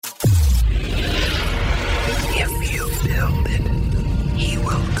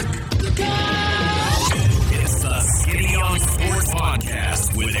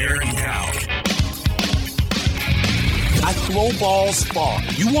with Aaron Cow. I throw balls far.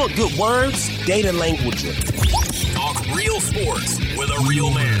 You want good words? Data language. Talk real sports with a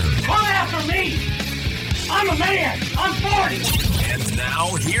real man. Come after me! I'm a man! I'm 40! And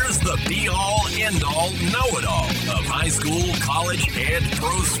now, here's the be-all, end-all, know-it-all of high school, college, and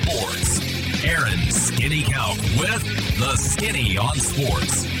pro sports. Aaron Skinny Cow with the Skinny on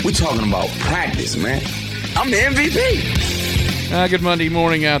Sports. We're talking about practice, man. I'm the MVP. Good Monday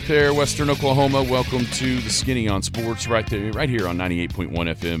morning out there, Western Oklahoma. Welcome to the Skinny on Sports right here on 98.1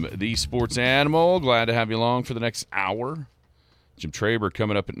 FM, the Sports Animal. Glad to have you along for the next hour. Jim Traber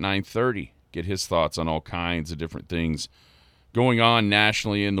coming up at 9:30. Get his thoughts on all kinds of different things going on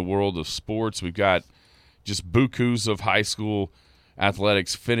nationally in the world of sports. We've got just bukus of high school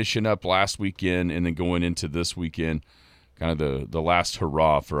athletics finishing up last weekend and then going into this weekend. Kind of the last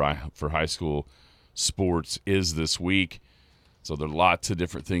hurrah for high school sports is this week. So there are lots of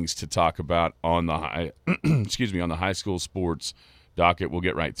different things to talk about on the high on the high school sports docket. We'll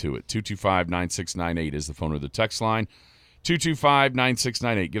get right to it. 225-9698 is the phone or the text line.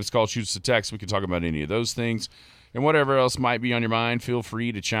 225-9698. Give us a call, shoot us a text. We can talk about any of those things. And whatever else might be on your mind, feel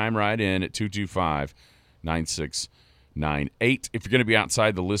free to chime right in at 225-9698. If you're going to be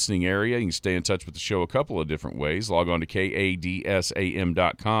outside the listening area, you can stay in touch with the show a couple of different ways. Log on to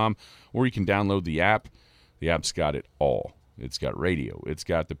kadsam.com, or you can download the app. The app's got it all. It's got radio. It's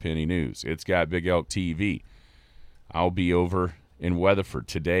got the Penny News. It's got Big Elk TV. I'll be over in Weatherford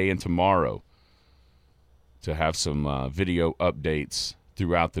today and tomorrow to have some video updates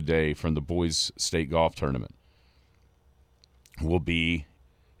throughout the day from the boys' state golf tournament. We'll be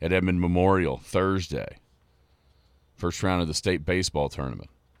at Edmond Memorial Thursday. First round of the state baseball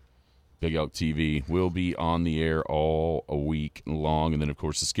tournament. Big Elk TV will be on the air all a week long. And then, of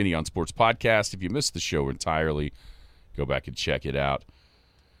course, the Skinny on Sports podcast. If you missed the show entirely, go back and check it out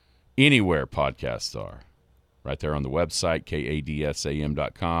anywhere podcasts are. Right there on the website,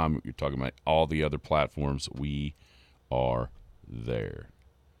 kadsam.com. You're talking about all the other platforms. We are there.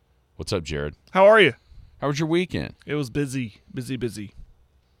 What's up, Jared? How are you? How was your weekend? It was busy.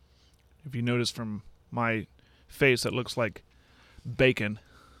 If you notice from my face, it looks like bacon.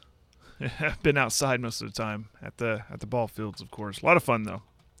 I've been outside most of the time at the ball fields, of course. A lot of fun, though.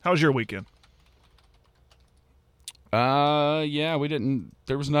 How was your weekend? Yeah, we didn't.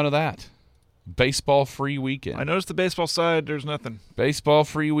 There was none of that. Baseball-free weekend. I noticed the baseball side, there's nothing.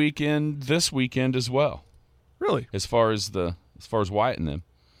 Baseball-free weekend this weekend as well. Really? As far as Wyatt and them.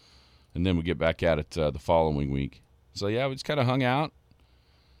 And then we get back at it the following week. So, yeah, we just kind of hung out.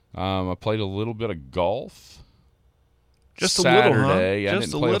 I played a little bit of golf. Just Saturday. a little, huh? I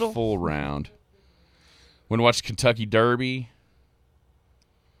didn't play a full round. Went and watched Kentucky Derby.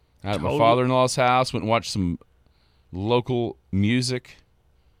 Out at my father-in-law's house. Went and watched some local music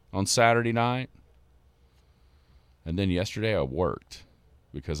on Saturday night. And then yesterday I worked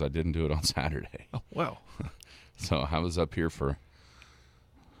because I didn't do it on Saturday. Oh, wow. So I was up here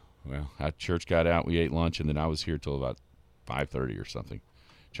church got out, we ate lunch, and then I was here till about 5:30 or something,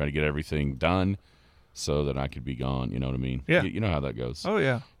 trying to get everything done so that I could be gone, you know what I mean? Yeah. You know how that goes. Oh,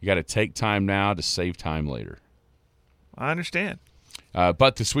 yeah. You got to take time now to save time later. I understand.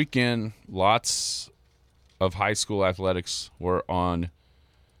 But this weekend, lots of high school athletics were on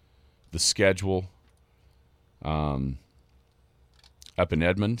the schedule. Up in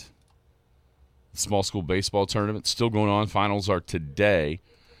Edmond, the small school baseball tournament still going on. Finals are today.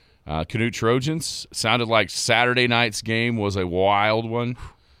 Canute Trojans, sounded like Saturday night's game was a wild one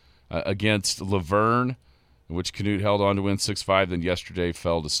against Laverne, in which Canute held on to win 6-5. Then yesterday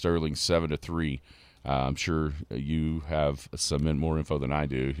fell to Sterling 7-3. I'm sure you have some more info than I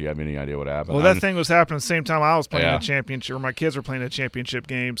do. Do you have any idea what happened? Well, that thing was happening at the same time I was playing a championship, or my kids were playing a championship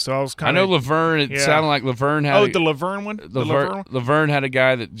game. So I was kind of. I know Laverne. It sounded like Laverne had. The Laverne one. Laverne had a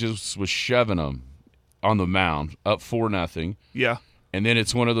guy that just was shoving them on the mound up 4-0. Yeah. And then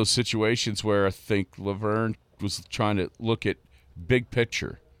it's one of those situations where I think Laverne was trying to look at big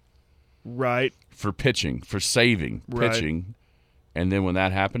picture. Right. For pitching, for saving pitching. And then when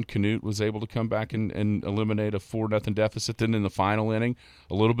that happened, Canute was able to come back and eliminate a 4-0 deficit. Then in the final inning,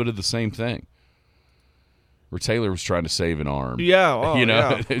 a little bit of the same thing, where Taylor was trying to save an arm. Yeah,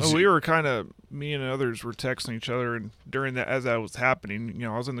 Yeah. We were kind of, me and others were texting each other, and during that, as that was happening,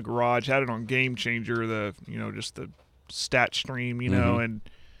 I was in the garage, had it on Game Changer, just the stat stream, and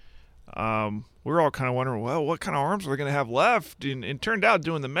we were all kind of wondering, well, what kind of arms are they going to have left? And it turned out,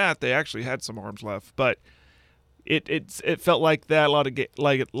 doing the math, they actually had some arms left, but. It felt like that, a lot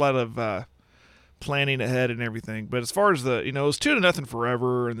of planning ahead and everything. But as far as it was 2-0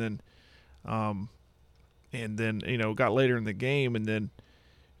 forever, and then got later in the game, and then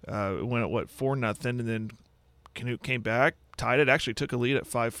It went at 4-0, and then Canute came back, tied it. Actually took a lead at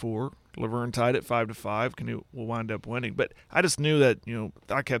 5-4. Laverne tied it 5-5. Canute will wind up winning. But I just knew that,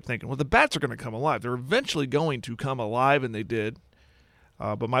 I kept thinking, well, the Bats are going to come alive. They're eventually going to come alive, and they did.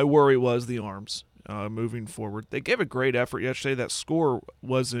 But my worry was the arms moving forward. They gave a great effort yesterday. That score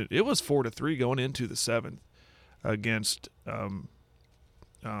it was 4-3 going into the 7th against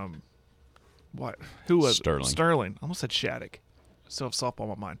what? Who was Sterling. Sterling. I almost said Shattuck. Still have softball on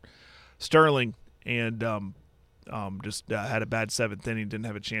my mind. Sterling, and just had a bad 7th inning. Didn't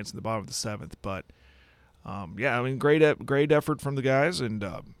have a chance in the bottom of the 7th. But great effort from the guys, and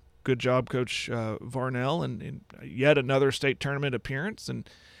good job, Coach Varnell, and yet another state tournament appearance.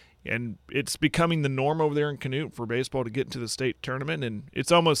 And it's becoming the norm over there in Canute for baseball to get into the state tournament, and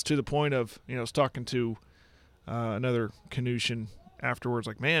it's almost to the point of, I was talking to another Canutian afterwards,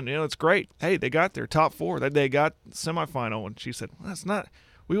 like, man, it's great. Hey, they got their top 4. They got semifinal, and she said, well, that's not.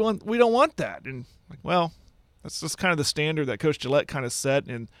 We don't want that. And like, well, that's just kind of the standard that Coach Gillette kind of set,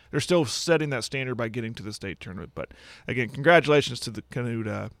 and they're still setting that standard by getting to the state tournament. But again, congratulations to the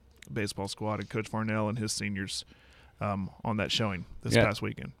Canute baseball squad and Coach Varnell and his seniors on that showing this past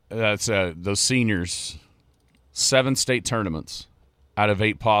weekend. That's those seniors, 7 state tournaments out of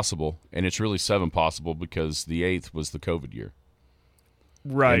 8 possible, and it's really 7 possible because the 8th was the COVID year.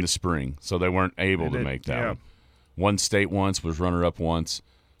 Right. In the spring, so they weren't able to make that one. One state once, was runner-up once,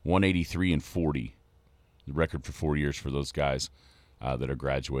 183 and 40, the record for 4 years for those guys that are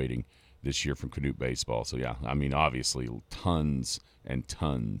graduating this year from Canute baseball. So, obviously tons and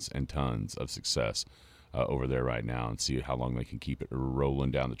tons and tons of success over there right now, and see how long they can keep it rolling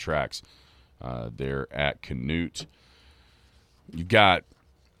down the tracks there at Canute. You've got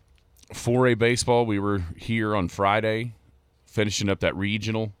 4A baseball. We were here on Friday finishing up that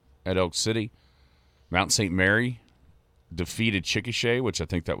regional at Elk City. Mount St. Mary defeated Chickasha, which I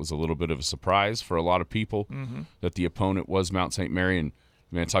think that was a little bit of a surprise for a lot of people, that the opponent was Mount St. Mary. And,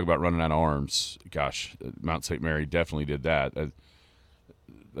 man, talk about running out of arms. Gosh, Mount St. Mary definitely did that.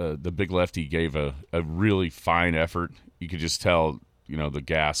 The big lefty gave a really fine effort. You could just tell, the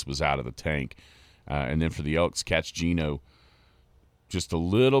gas was out of the tank. And then for the Elks, Catch Gino, just a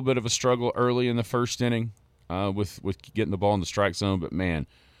little bit of a struggle early in the first inning. With getting the ball in the strike zone, but man,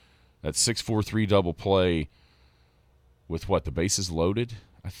 that 6-4-3 double play with the bases loaded,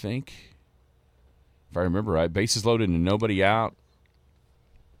 I think, if I remember right, bases loaded and nobody out.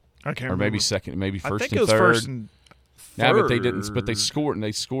 I can't or remember. Maybe second, maybe first I think and it was third. First and third. Yeah, but they didn't. But they scored, and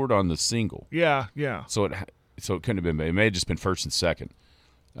they scored on the single. Yeah. So it couldn't have been. It may have just been first and second,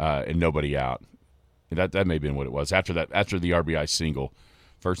 and nobody out. That may have been what it was. After the RBI single.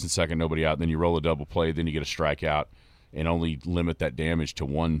 First and second, nobody out. Then you roll a double play. Then you get a strikeout, and only limit that damage to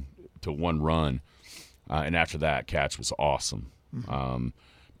one run. And after that, Catch was awesome.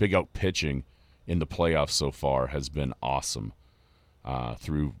 Big Elk pitching in the playoffs so far has been awesome.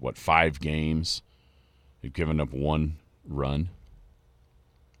 Through 5 games, they've given up 1 run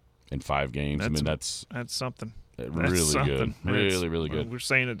in 5 games. That's something. Really good. Really good. We're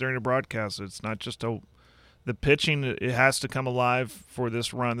saying it during the broadcast. It's not just the pitching, it has to come alive for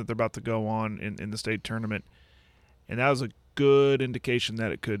this run that they're about to go on in the state tournament. And that was a good indication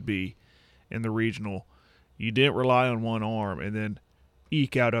that it could be in the regional. You didn't rely on one arm and then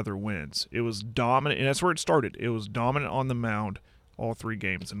eke out other wins. It was dominant, and that's where it started. It was dominant on the mound all 3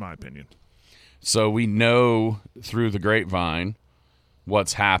 games, in my opinion. So we know through the grapevine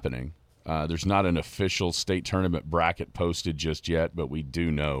what's happening. There's not an official state tournament bracket posted just yet, but we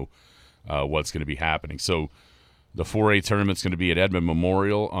do know what's going to be happening. So the 4A tournament's going to be at Edmond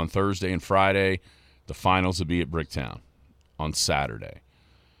Memorial on Thursday and Friday. The finals will be at Bricktown on Saturday.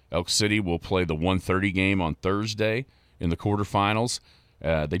 Elk City will play the 1:30 game on Thursday in the quarterfinals.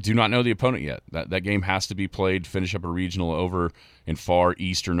 They do not know the opponent yet. That game has to be played, finish up a regional over in far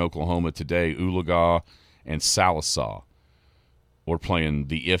eastern Oklahoma today. Oologah and Sallisaw. We're playing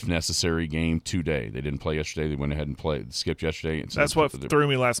the if necessary game today. They didn't play yesterday. They went ahead and skipped yesterday. And so that's what threw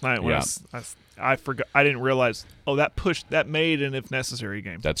me last night when I forgot. I didn't realize. That made an if necessary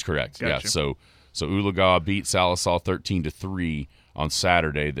game. That's correct. Gotcha. Yeah. So Oologah beat Sallisaw 13-3 on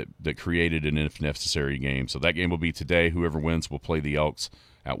Saturday. That created an if necessary game. So that game will be today. Whoever wins will play the Elks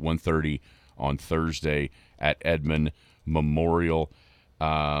at 1:30 on Thursday at Edmond Memorial.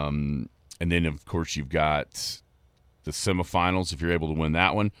 And then of course you've got the semifinals. If you're able to win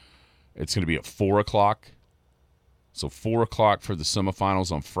that one, it's going to be at 4:00. So 4:00 for the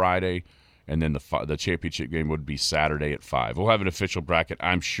semifinals on Friday, and then the championship game would be Saturday at 5. We'll have an official bracket,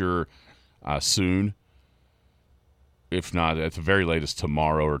 I'm sure, soon. If not, at the very latest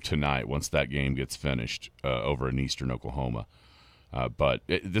tomorrow or tonight, once that game gets finished over in eastern Oklahoma. But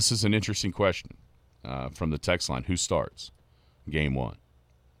this is an interesting question from the text line. Who starts game 1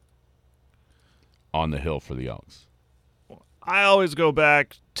 on the hill for the Elks? I always go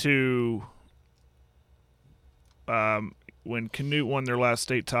back to when Canute won their last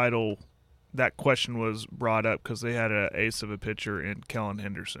state title. That question was brought up because they had an ace of a pitcher in Kellen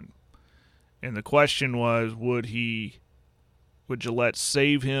Henderson. And the question was, would Gillette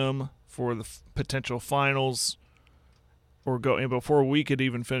save him for the potential finals or go? And before we could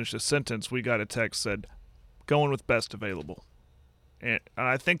even finish the sentence, we got a text said, going with best available. And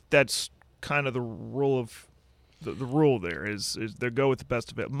I think that's kind of the rule of the rule there is they go with the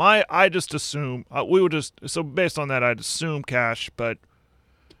best available. I just assume so based on that, I'd assume Cash, but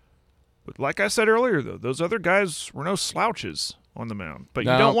like I said earlier, though, those other guys were no slouches on the mound. But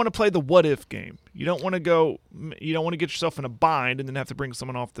you don't want to play the what-if game. You don't want to get yourself in a bind and then have to bring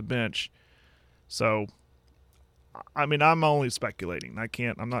someone off the bench. So, I mean, I'm only speculating.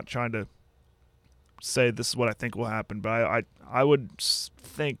 I'm not trying to say this is what I think will happen. But I would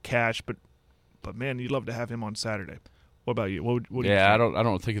think Cash, but man, you'd love to have him on Saturday. What about you? What do you think? I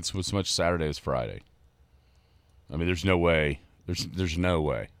don't think it's as much Saturday as Friday. I mean, there's no way. There's no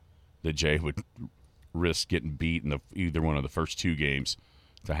way that Jay would risk getting beat in either one of the first 2 games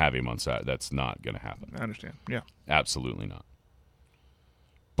to have him on Saturday. That's not going to happen. I understand. Yeah. Absolutely not.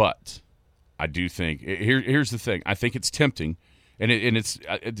 But I do think here's the thing. I think it's tempting, and it's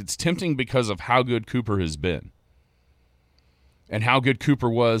tempting because of how good Cooper has been and how good Cooper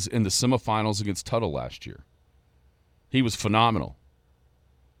was in the semifinals against Tuttle last year. He was phenomenal.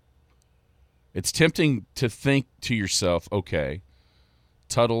 It's tempting to think to yourself, okay,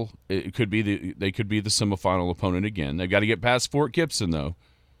 Tuttle, they could be the semifinal opponent again. They've got to get past Fort Gibson, though,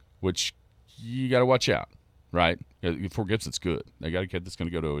 which you got to watch out, right? Fort Gibson's good. They got a kid that's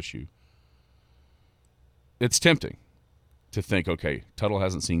going to go to OSU. It's tempting to think, okay, Tuttle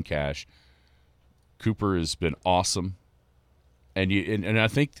hasn't seen Cash. Cooper has been awesome, and I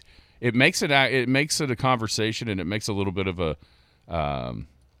think it makes it a conversation, and it makes a little bit of a.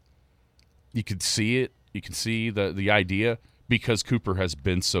 You can see it. You can see the idea. Because Cooper has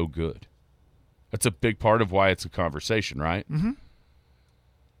been so good. That's a big part of why it's a conversation, right? Mm-hmm.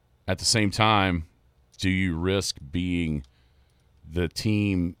 At the same time, do you risk being the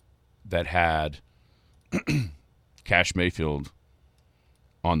team that had Cash Mayfield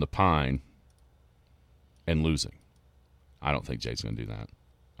on the Pine and losing? I don't think Jay's going to do that.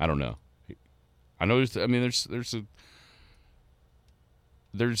 I don't know. I know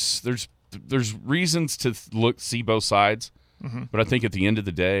there's reasons to see both sides. Mm-hmm. But I think at the end of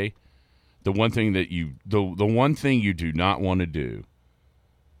the day, the one thing you do not want to do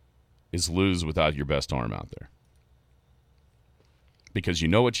is lose without your best arm out there. Because you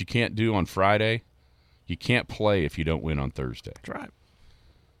know what you can't do on Friday? You can't play if you don't win on Thursday. That's right.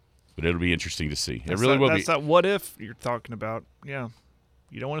 But it'll be interesting to see. That's it really will be. That's that what if you're talking about. Yeah.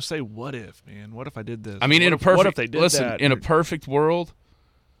 You don't want to say what if, man. What if I did this? I mean, what if they did that? In a perfect world,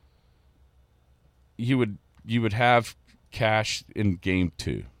 you would have Cash in game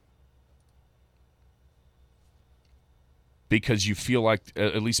 2 because you feel like,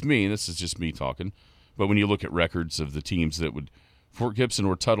 at least me, and this is just me talking, but when you look at records of the teams that would Fort Gibson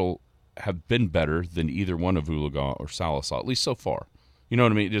or Tuttle have been better than either one of Oologah or Sallisaw, at least so far. You know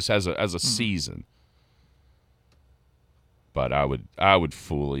what I mean? Just as a season. But I would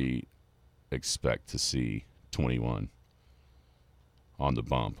fully expect to see 21 on the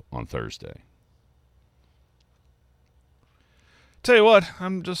bump on Thursday. Tell you what,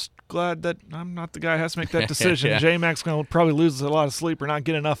 I'm just glad that I'm not the guy who has to make that decision. Yeah. J-Mac's going to probably lose a lot of sleep or not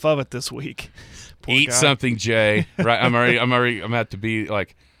get enough of it this week. Poor Eat guy. something, Jay. Right? I'm going to have to be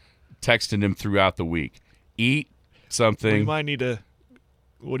like texting him throughout the week. Eat something. We might need to,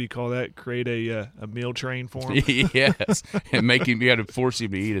 what do you call that? Create a meal train for him. Yes, and you got to force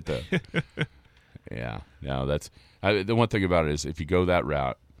him to eat it though. Yeah, no, that's the one thing about it is if you go that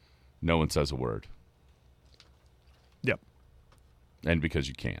route, no one says a word. Yep. And because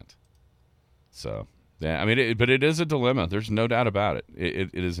you can't. So, yeah, I mean, but it is a dilemma. There's no doubt about it.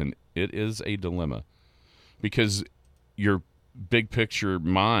 It is a dilemma because your big picture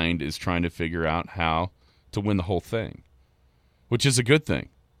mind is trying to figure out how to win the whole thing, which is a good thing.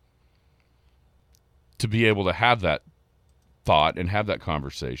 To be able to have that thought and have that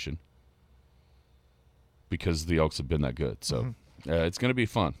conversation because the Elks have been that good. So it's going to be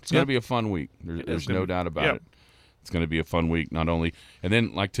fun. It's going to be a fun week. There's no doubt about it. It's going to be a fun week, not only – and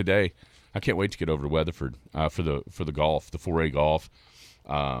then, like today, I can't wait to get over to Weatherford for the golf, the 4A golf.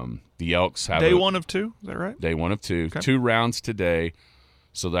 The Elks have Day 1 of 2, is that right? Day 1 of 2. Okay. 2 rounds today,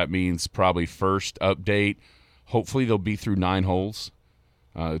 so that means probably first update, Hopefully they'll be through 9 holes.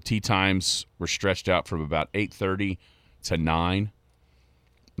 Tee times were stretched out from about 8:30 to 9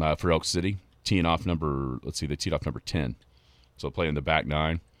 for Elk City. They teed off number 10. So they'll play in the back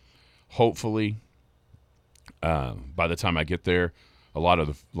 9. Hopefully, by the time I get there, a lot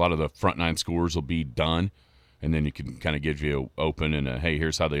of the front 9 scores will be done, and then you can kind of give you an open and hey,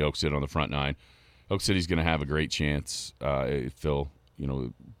 here's how the Oaks did on the front 9. Elk City's going to have a great chance if they'll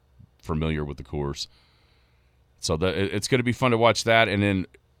familiar with the course. So it's going to be fun to watch that. And then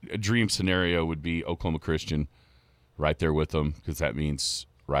a dream scenario would be Oklahoma Christian right there with them, because that means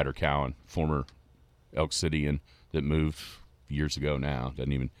Ryder Cowan, former Elk Cityan that moved years ago now,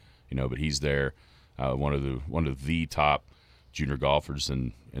 doesn't even, but he's there. One of the top junior golfers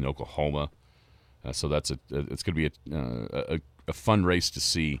in Oklahoma. So it's going to be a fun race to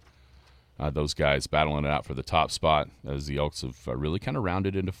see those guys battling it out for the top spot, as the Elks have really kind of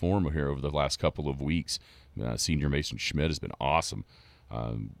rounded into form here over the last couple of weeks. Senior Mason Schmidt has been awesome.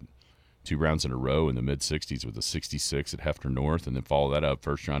 2 rounds in a row in the mid-60s with a 66 at Hefner North, and then follow that up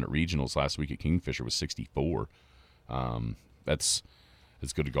first round at regionals last week at Kingfisher with 64. That's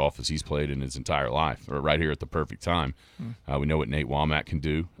as good a golf as he's played in his entire life, or right here at the perfect time. We know what Nate Womack can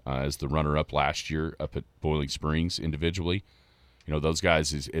do as the runner-up last year up at Boiling Springs individually. Those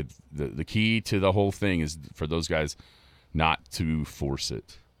guys the key to the whole thing is for those guys not to force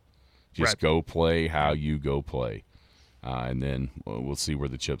it. Just go play how you go play. And then we'll see where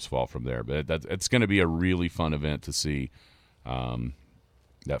the chips fall from there. But it's going to be a really fun event to see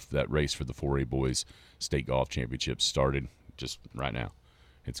that race for the 4A Boys State Golf Championship started just right now.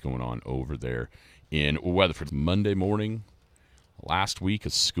 It's going on over there in Weatherford. Monday morning, last week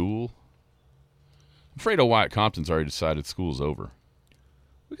of school. I'm afraid old Wyatt Compton's already decided school's over.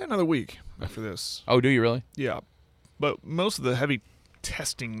 We got another week after this. Oh, do you really? Yeah. But most of the heavy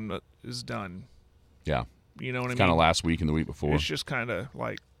testing is done. Yeah. You know what I mean? Kind of last week and the week before. It's just kind of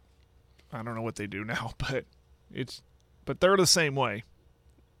like, I don't know what they do now, but they're the same way.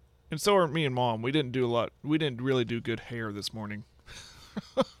 And so are me and Mom. We didn't do a lot. We didn't really do good hair this morning.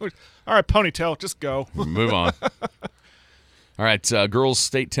 All right, ponytail, just go. Move on. All right, girls'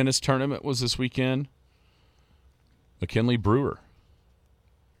 state tennis tournament was this weekend. McKinley Brewer.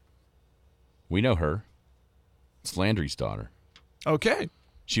 We know her. It's Landry's daughter. Okay.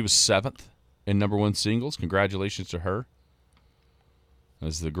 She was 7th in number 1 singles. Congratulations to her.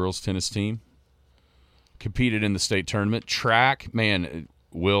 As the girls' tennis team competed in the state tournament. Track, man,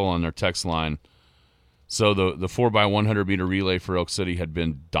 Will on their text line. So the 4x100 meter relay for Elk City had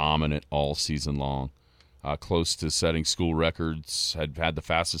been dominant all season long. Close to setting school records. Had the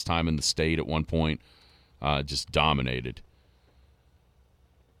fastest time in the state at one point. Just dominated.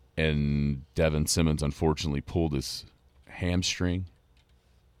 And Devin Simmons unfortunately pulled his hamstring.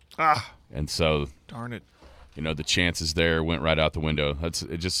 And so, darn it. The chances there went right out the window. That's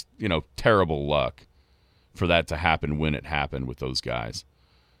just, terrible luck for that to happen when it happened with those guys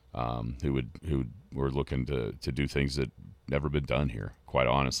who were looking to do things that never been done here, quite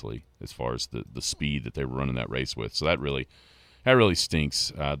honestly, as far as the speed that they were running that race with. So that really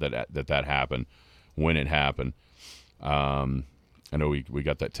stinks that happened when it happened. I know we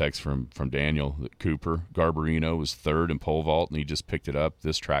got that text from Daniel that Cooper Garbarino was 3rd in pole vault, and he just picked it up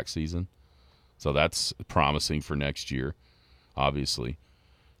this track season. So that's promising for next year, obviously,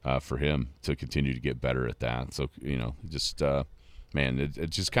 for him to continue to get better at that. So, just, man, it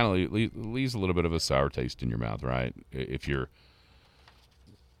just kind of leaves a little bit of a sour taste in your mouth, right? If you're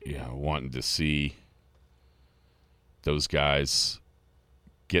wanting to see those guys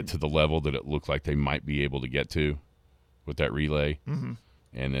get to the level that it looked like they might be able to get to with that relay, and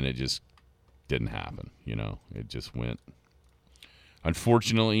then it just didn't happen. It just went.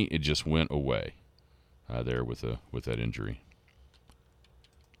 Unfortunately, it just went away there with that injury.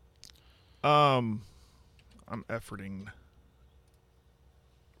 I'm efforting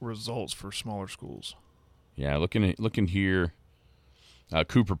results for smaller schools. Yeah, looking here,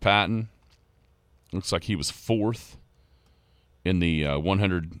 Cooper Patton looks like he was 4th in the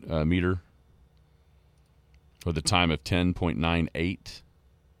 100 meter with a time of 10.98.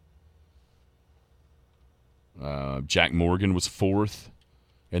 Jack Morgan was 4th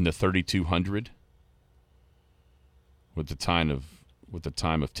in the 3200 with the time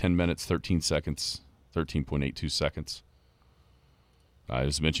of 10 minutes 13 seconds, 13.82 seconds.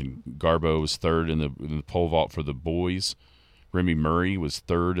 As mentioned, Garbo was 3rd in the pole vault for the boys. Remy Murray was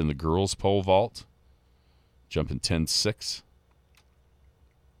 3rd in the girls' pole vault, jumping 10.6.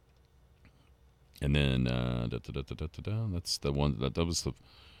 And then that's the one that was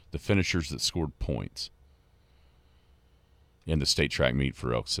the finishers that scored points in the state track meet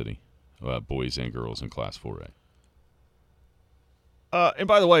for Elk City, boys and girls in Class 4A. And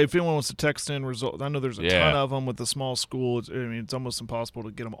by the way, if anyone wants to text in results, I know there's a Yeah. ton of them with the small school. It's almost impossible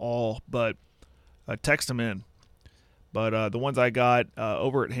to get them all, but text them in. But the ones I got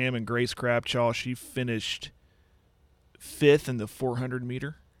over at Hammond, Grace Crabshaw, she finished 5th in the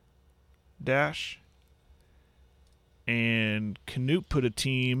 400-meter dash. And Canute put a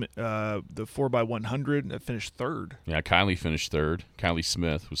team, the 4x100, that finished 3rd. Yeah, Kylie finished 3rd. Kylie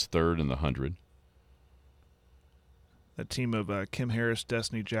Smith was 3rd in the 100. A team of Kim Harris,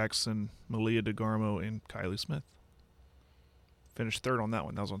 Destiny Jackson, Malia DeGarmo, and Kylie Smith. Finished 3rd on that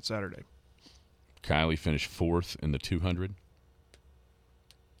one. That was on Saturday. Kylie finished 4th in the 200.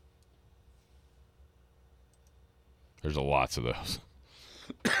 There's lots of those.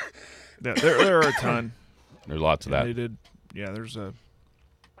 Yeah, there are a ton. There's lots of that. They did. Yeah, there's a.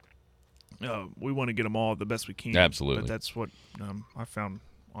 We want to get them all the best we can. Absolutely. But that's what I found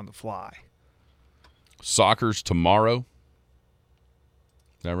on the fly. Soccer's tomorrow.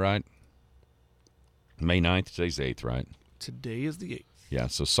 Is that right? May 9th. Today's the 8th, right? Today is the 8th. Yeah,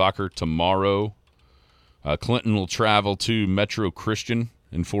 so soccer tomorrow. Clinton will travel to Metro Christian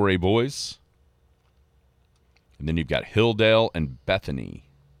in 4A boys. And then you've got Hilldale and Bethany,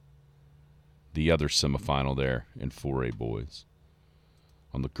 the other semifinal there in 4A boys.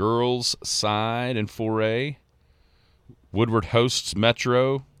 On the girls' side in 4A, Woodward hosts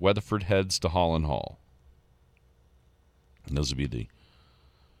Metro. Weatherford heads to Holland Hall. And those would be the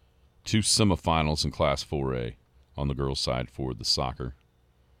 2 semifinals in Class 4A on the girls' side for the soccer.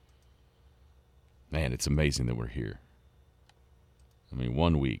 Man, it's amazing that we're here. I mean,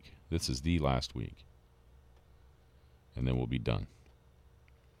 1 week. This is the last week. And then we'll be done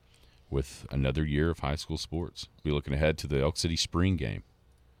with another year of high school sports. We'll be looking ahead to the Elk City spring game.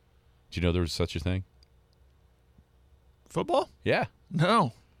 Did you know there was such a thing? Football? Yeah.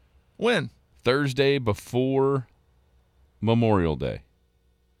 No. When? Thursday before Memorial Day.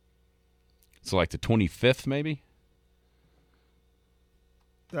 So like the 25th, maybe?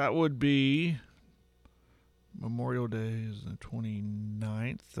 That would be Memorial Day is the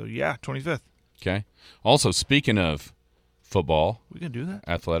 29th. So, yeah, 25th. Okay. Also, speaking of football, We can do that.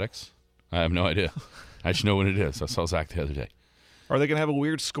 athletics, I have no idea. I just know when it is. I saw Zach the other day. Are they going to have a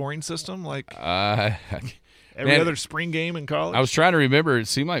weird scoring system like Every every other spring game in college? I was trying to remember. It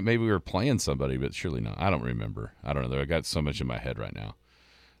seemed like maybe we were playing somebody, but surely not. I don't remember. I don't know. I got so much in my head right now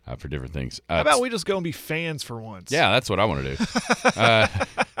for different things. How about we just go and be fans for once? Yeah, that's what I want to do.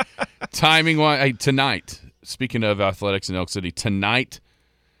 Timing-wise, tonight, speaking of athletics in Elk City, tonight,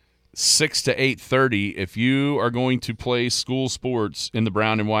 6 to 8:30, if you are going to play school sports in the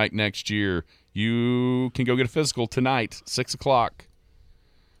brown and white next year, you can go get a physical tonight, 6 o'clock,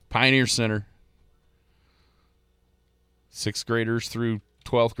 Pioneer Center. 6th graders through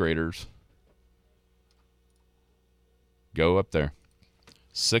 12th graders. Go up there.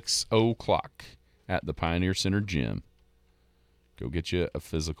 6 o'clock at the Pioneer Center gym. Go get you a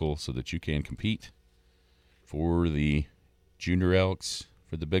physical so that you can compete for the Junior Elks,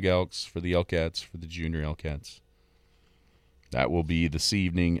 for the Big Elks, for the Elkats, for the Junior Elkats. That will be this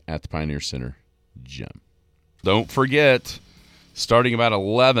evening at the Pioneer Center gym. Don't forget, starting about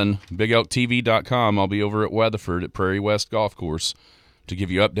 11, BigElkTV.com, I'll be over at Weatherford at Prairie West Golf Course to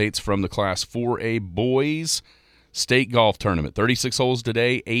give you updates from the Class 4A Boys State Golf Tournament. 36 holes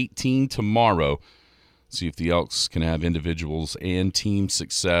today, 18 tomorrow. See if the Elks can have individuals and team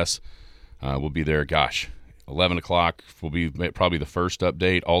success. We'll be there, 11 o'clock will be probably the first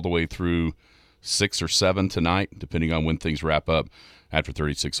update all the way through 6 or 7 tonight, depending on when things wrap up after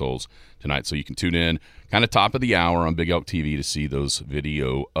 36 holes tonight. So you can tune in kind of top of the hour on Big Elk TV to see those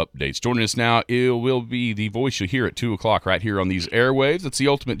video updates. Joining us now, it will be the voice you'll hear at 2 o'clock right here on these airwaves. It's the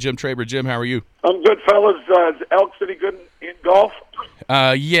ultimate Jim Traber. Jim, how are you? I'm good, fellas. Is Elk City good in golf?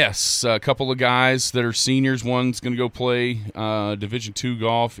 Yes, a couple of guys that are seniors. One's going to go play Division II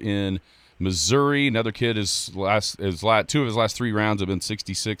golf in Missouri. Another kid is two of his last 3 rounds have been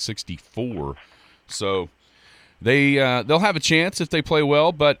 66, 64. So they'll have a chance if they play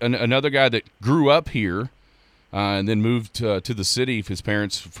well. But another guy that grew up here and then moved to the city, his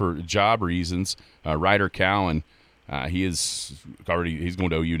parents for job reasons, Ryder Cowan. He's going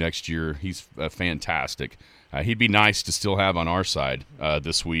to OU next year. He's fantastic. He'd be nice to still have on our side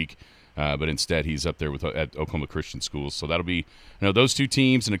this week, but instead he's up there at Oklahoma Christian Schools. So that'll be, those 2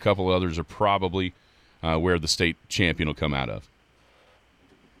 teams and a couple others are probably where the state champion will come out of.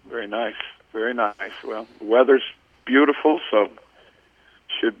 Very nice, very nice. Well, the weather's beautiful, so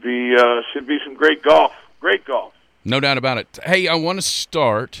should be some great golf. Great golf. No doubt about it. Hey, I want to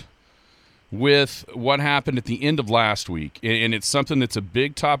start with what happened at the end of last week, and it's something that's a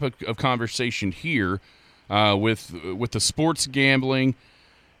big topic of conversation here with the sports gambling.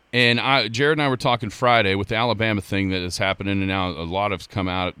 And Jared and I were talking Friday with the Alabama thing that is happening, and now a lot have come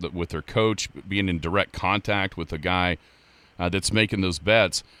out with their coach being in direct contact with the guy that's making those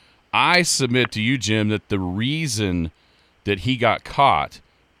bets. I submit to you, Jim, that the reason that he got caught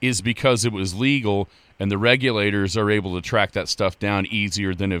is because it was legal, and the regulators are able to track that stuff down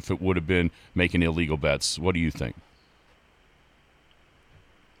easier than if it would have been making illegal bets. What do you think?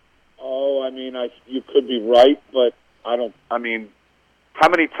 Oh, I mean, you could be right, but I don't. I mean, how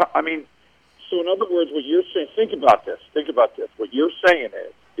many times? I mean, so in other words, what you're saying. Think about this. What you're saying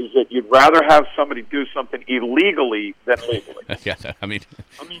is that you'd rather have somebody do something illegally than legally. Yeah, I mean,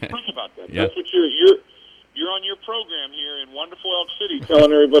 think about that. Yeah. That's what you're on your program here in wonderful Elk City,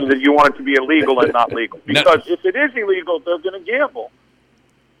 telling everybody that you want it to be illegal and not legal. Because if it is illegal, they're going to gamble.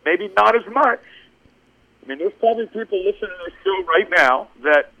 Maybe not as much. I mean, there's probably people listening to this show right now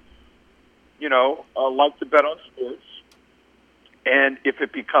that like to bet on sports, and if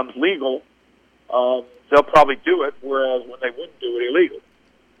it becomes legal, they'll probably do it. Whereas when they wouldn't do it illegal.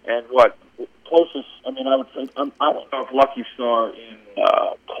 And what closest? I mean, I would think I don't know if Lucky Star in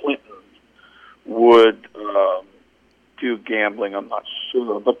Clinton would do gambling. I'm not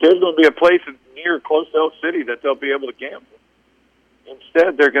sure, but there's going to be a place near close to Elk City that they'll be able to gamble.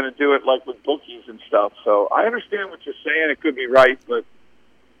 Instead, they're going to do it like with bookies and stuff. So I understand what you're saying. It could be right, but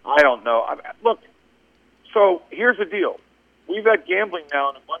I don't know. Look, so here's the deal. We've had gambling now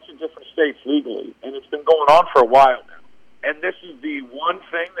in a bunch of different states legally, and it's been going on for a while now. And this is the one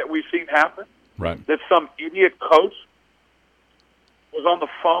thing that we've seen happen. Right. That some idiot coach was on the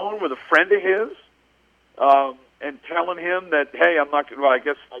phone with a friend of his and telling him that, hey, I'm not going to, I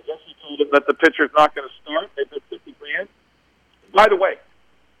guess he told him that the pitcher's not going to start. They put $50,000. By the way,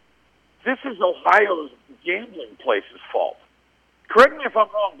 this is Ohio's gambling place's fault. Correct me if I'm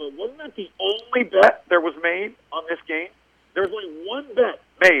wrong, but wasn't that the only bet there was made on this game? There was only one bet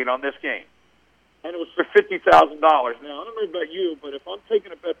made on this game, and it was for $50,000. Now, I don't know about you, but if I'm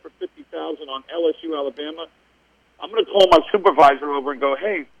taking a bet for $50,000 on LSU, Alabama, I'm going to call my supervisor over and go,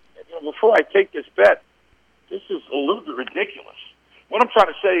 hey, before I take this bet, this is a little bit ridiculous. What I'm trying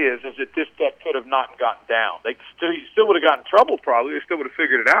to say is that this bet could have not gotten down. They still would have gotten in trouble probably. They still would have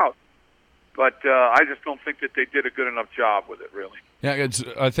figured it out. But I just don't think that they did a good enough job with it, really. Yeah,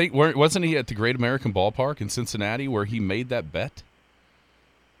 I think wasn't he at the Great American Ballpark in Cincinnati where he made that bet?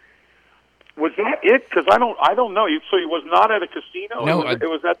 Was that it? Because I don't know. So he was not at a casino. No, it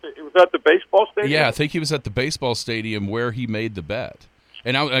was at the baseball stadium. Yeah, I think he was at the baseball stadium where he made the bet.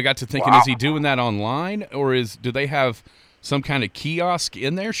 And I got to thinking, Wow. Is he doing that online, or do they have some kind of kiosk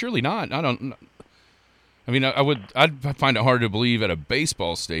in there? Surely not. I mean, I'd find it hard to believe at a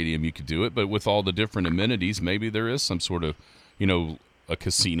baseball stadium you could do it, but with all the different amenities, maybe there is some sort of, a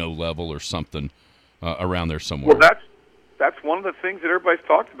casino level or something around there somewhere. Well, that's one of the things that everybody's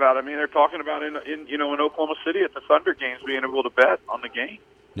talked about. I mean, they're talking about in Oklahoma City at the Thunder games being able to bet on the game.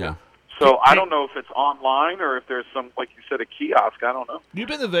 Yeah. So I don't know if it's online or if there's some, like you said, a kiosk. I don't know. You've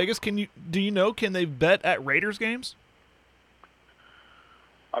been to Vegas. Can they bet at Raiders games?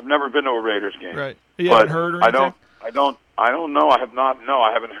 I've never been to a Raiders game. Right. You haven't heard or anything? I don't know. I have not. No,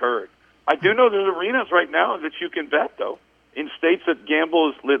 I haven't heard. I do know there's arenas right now that you can bet, though. In states that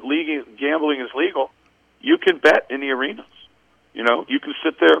gambling is legal, you can bet in the arenas. You can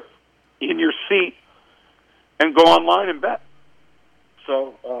sit there in your seat and go online and bet.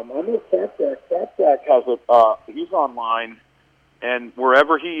 So I know Fatback has it. He's online, and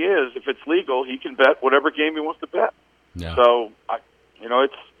wherever he is, if it's legal, he can bet whatever game he wants to bet. Yeah. So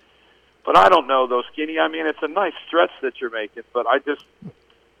but I don't know though, Skinny. I mean, it's a nice stretch that you're making, but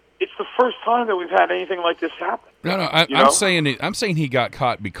it's the first time that we've had anything like this happen. No, I'm saying he got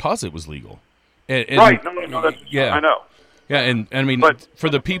caught because it was legal. And, right? No. Yeah, I know. Yeah, and I mean, But for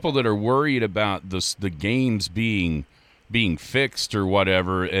the people that are worried about the games being fixed or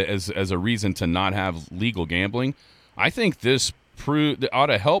whatever as a reason to not have legal gambling, I think this ought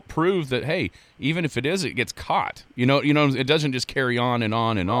to help prove that, hey, even if it is, it gets caught. It doesn't just carry on and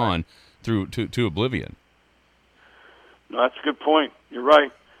on and on through to oblivion. No, that's a good point. You're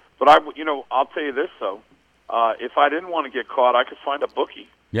right. But I'll tell you this though, if I didn't want to get caught, I could find a bookie.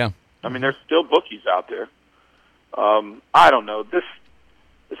 Yeah. I mean, there's still bookies out there. I don't know. This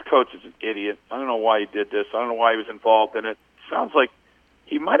coach is an idiot. I don't know why he did this. I don't know why he was involved in it. Sounds like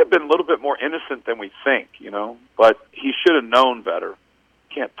he might have been a little bit more innocent than we think, but he should have known better.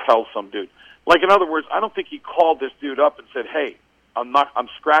 Can't tell some dude. Like, in other words, I don't think he called this dude up and said, hey, I'm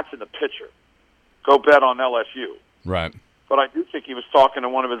scratching the pitcher. Go bet on LSU. Right. But I do think he was talking to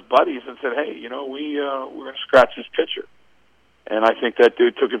one of his buddies and said, hey, we're going to scratch this pitcher. And I think that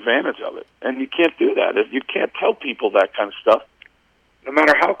dude took advantage of it. And you can't do that. You can't tell people that kind of stuff, no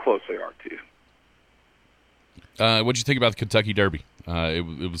matter how close they are to you. What'd you think about the Kentucky Derby?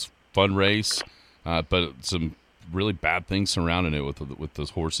 It was a fun race, but some really bad things surrounding it with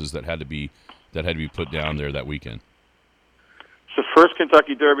those horses that had to be put down there that weekend. It's the first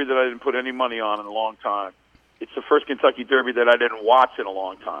Kentucky Derby that I didn't put any money on in a long time. It's the first Kentucky Derby that I didn't watch in a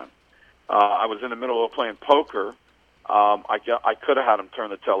long time. I was in the middle of playing poker. I could have had him turn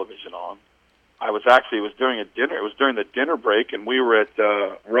the television on. It was during a dinner. It was during the dinner break, and we were at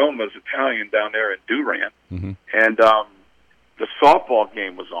Roma's Italian down there in Durant, mm-hmm. and the softball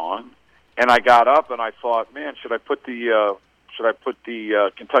game was on. And I got up and I thought, man, should I put the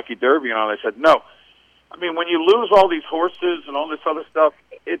Kentucky Derby on? I said no. I mean, when you lose all these horses and all this other stuff,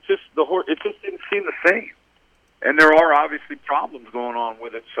 it just didn't seem the same. And there are obviously problems going on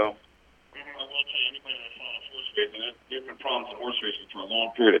with it. So I will tell you, anybody that follows horse racing, there's been problems in horse racing for a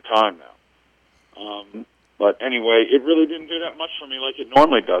long period of time now. But anyway, it really didn't do that much for me like it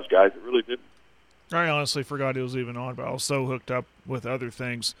normally does, guys. It really didn't. I honestly forgot it was even on, but I was so hooked up with other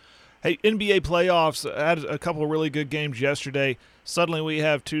things. Hey, NBA playoffs, had a couple of really good games yesterday. Suddenly we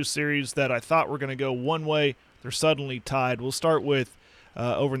have two series that I thought were going to go one way. They're suddenly tied. We'll start with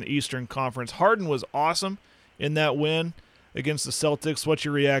over in the Eastern Conference. Harden was awesome in that win against the Celtics. What's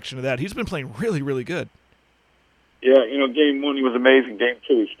your reaction to that? He's been playing really, really good. Yeah, Game 1 he was amazing. Game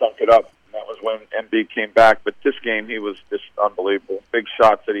 2 he stunk it up. And that was when Embiid came back. But this game he was just unbelievable. Big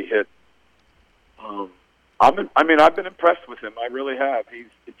shots that he hit. I've been impressed with him. I really have.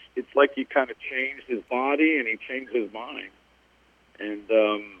 It's like he kind of changed his body and he changed his mind, and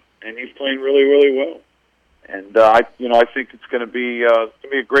he's playing really, really well. And I think it's going to be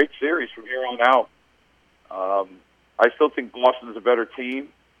a great series from here on out. I still think Boston's a better team,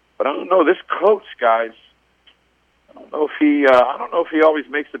 but I don't know this coach, guys. I don't know if he always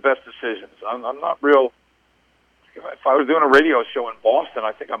makes the best decisions. I'm not real. If I was doing a radio show in Boston,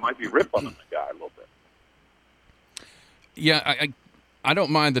 I think I might be ripping on the guy a little bit. Yeah, I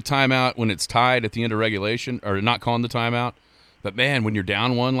don't mind the timeout when it's tied at the end of regulation, or not calling the timeout. But, man, when you're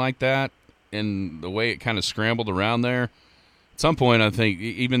down one like that and the way it kind of scrambled around there, at some point I think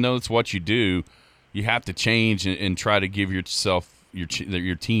even though it's what you do, you have to change and try to give your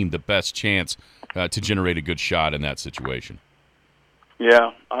team the best chance to generate a good shot in that situation.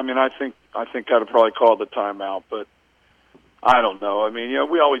 Yeah, I think I'd have probably called the timeout, but I don't know.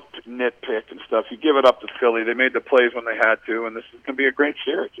 We always nitpick and stuff. You give it up to Philly. They made the plays when they had to, and this is going to be a great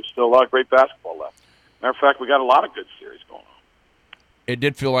series. There's still a lot of great basketball left. Matter of fact, we got a lot of good series going on. It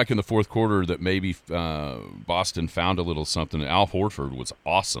did feel like in the fourth quarter that maybe Boston found a little something. Al Horford was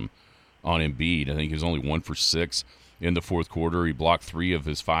awesome on Embiid. I think he was only 1 for 6 in the fourth quarter. He blocked 3 of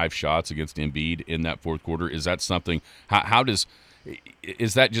his 5 shots against Embiid in that fourth quarter. Is that something?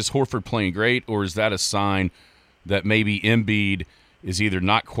 Is that just Horford playing great, or is that a sign that maybe Embiid is either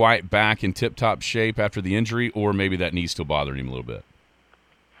not quite back in tip-top shape after the injury, or maybe that knee's still bothering him a little bit?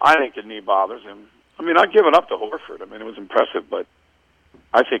 I think the knee bothers him. I give it up to Horford. It was impressive, but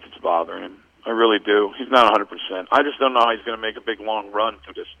I think it's bothering him. I really do. He's not 100%. I just don't know how he's going to make a big, long run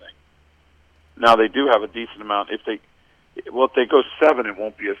through this thing. Now, they do have a decent amount. If they go 7, it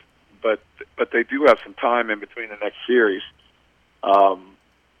won't be but they do have some time in between the next series.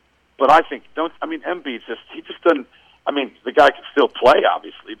 But I think Embiid he just doesn't. The guy can still play,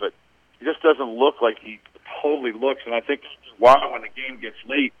 obviously, but he just doesn't look like he totally looks. And I think when the game gets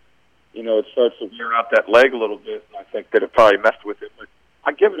late, it starts to wear out that leg a little bit. And I think that it probably messed with it. But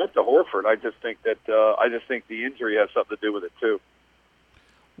I give it up to Horford. I just think that the injury has something to do with it too.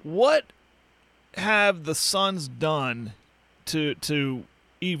 What have the Suns done to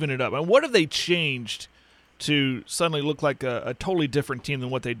even it up? And what have they changed to suddenly look like a totally different team than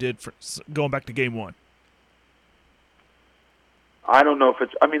what they did going back to Game 1? I don't know if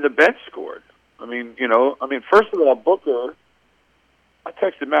it's. The bench scored. First of all, Booker. I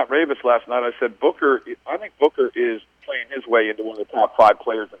texted Matt Ravis last night. I said I think Booker is playing his way into one of the top 5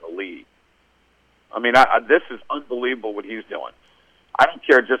 players in the league. This is unbelievable what he's doing. I don't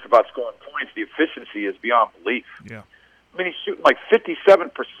care just about scoring points. The efficiency is beyond belief. Yeah. He's shooting like 57% in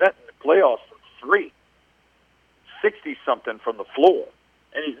the playoffs from 3. 60-something from the floor.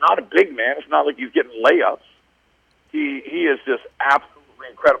 And he's not a big man. It's not like he's getting layups. He is just absolutely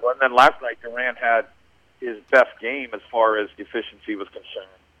incredible. And then last night, Durant had his best game as far as efficiency was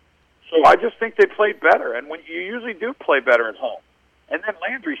concerned. So I just think they played better. And when you usually do play better at home. And then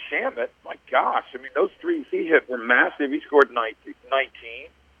Landry Shamet, my gosh, those threes he hit were massive. He scored 19.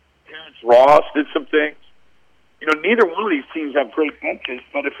 Terrence Ross did some things. Neither one of these teams have great benches,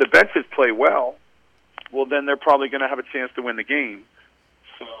 but if the benches play well, well, then they're probably going to have a chance to win the game.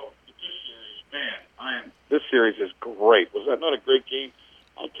 So this series, man, this series is great. Was that not a great game?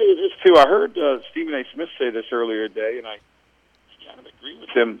 I'll tell you this, too. I heard Stephen A. Smith say this earlier today, and I kind of agree with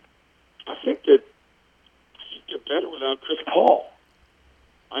him. I think they're better without Chris Paul.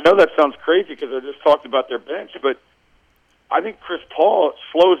 I know that sounds crazy because I just talked about their bench, but I think Chris Paul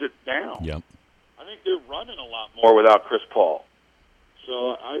slows it down. Yep. I think they're running a lot more without Chris Paul.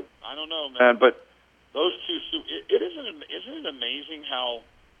 So I don't know, man, but those two, isn't it amazing how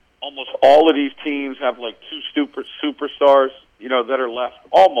almost all of these teams have like two superstars, that are left?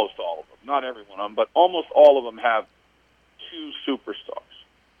 Almost all of them, not every one of them, but almost all of them have two superstars.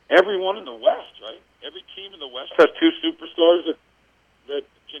 Everyone in the West, right? Every team in the West has two superstars that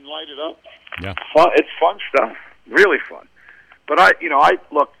can light it up. Yeah, it's fun stuff, really fun. But I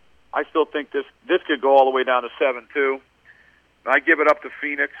still think this could go all the way down to 7-2. I give it up to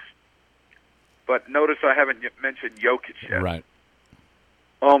Phoenix, but notice I haven't mentioned Jokic yet. Right.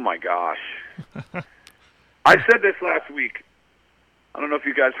 Oh my gosh! I said this last week. I don't know if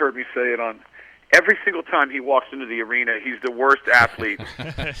you guys heard me say it on. Every single time he walks into the arena, he's the worst athlete.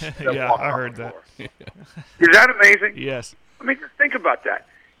 Yeah, I heard that. Is that amazing? Yes. I mean, just think about that.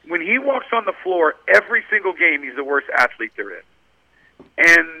 When he walks on the floor, every single game, he's the worst athlete there is.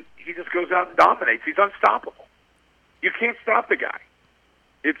 And he just goes out and dominates. He's unstoppable. You can't stop the guy.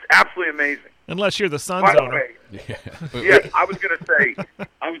 It's absolutely amazing. Unless you're the Suns By the owner. way, yes, I was just going to say,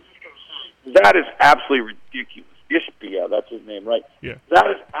 that is absolutely ridiculous. Ishbia, that's his name, right? Yeah. That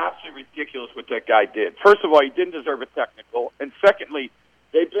is absolutely ridiculous what that guy did. First of all, he didn't deserve a technical. And secondly,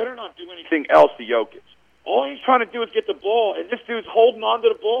 they better not do anything else to Jokic. All he's trying to do is get the ball, and this dude's holding on to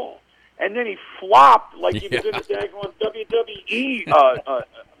the ball. And then he flopped like he was in a daggone WWE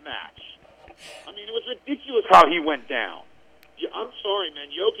match. I mean, it was ridiculous how he went down. I'm sorry, man.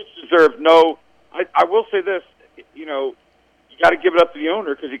 Jokic deserved no. I will say this, you got to give it up to the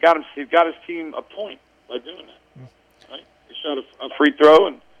owner because he got his team a point by doing that. Right? He shot a free throw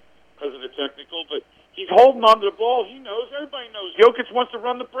and because of the technical, but he's holding on to the ball. He knows. Everybody knows. Jokic wants to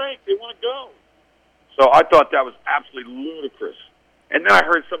run the break. They want to go. So I thought that was absolutely ludicrous. And then I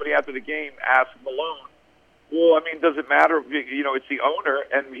heard somebody after the game ask Malone, well, I mean, does it matter? It's the owner.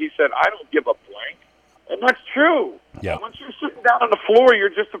 And he said, I don't give a blank. And that's true. Yeah. Once you're sitting down on the floor,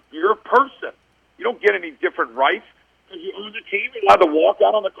 you're a person. You don't get any different rights. Because you own the team, you're allowed to walk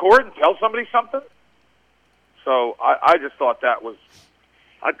out on the court and tell somebody something. So I just thought that was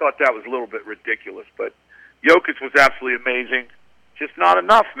a little bit ridiculous. But Jokic was absolutely amazing. Just not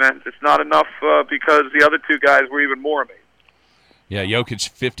enough, man. It's not enough because the other two guys were even more amazing. Yeah, Jokic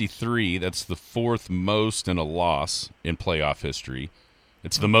 53. That's the fourth most in a loss in playoff history.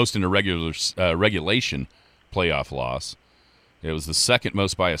 It's the most in a regulation playoff loss. It was the second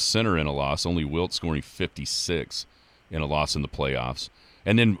most by a center in a loss, only Wilt scoring 56 in a loss in the playoffs.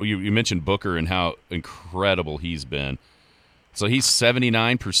 And then you mentioned Booker and how incredible he's been. So he's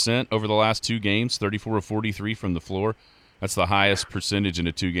 79% over the last two games, 34 of 43 from the floor. That's the highest percentage in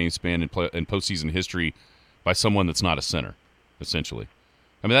a two-game span in postseason history by someone that's not a center, essentially.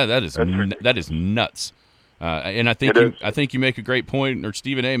 I mean, that is nuts. And I think you make a great point, or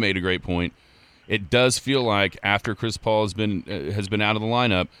Stephen A. made a great point. It does feel like after Chris Paul has been out of the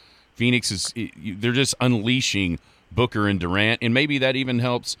lineup, Phoenix they're just unleashing Booker and Durant, and maybe that even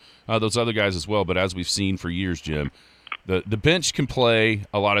helps those other guys as well. But as we've seen for years, Jim, the bench can play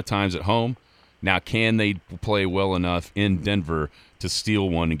a lot of times at home. Now, can they play well enough in Denver to steal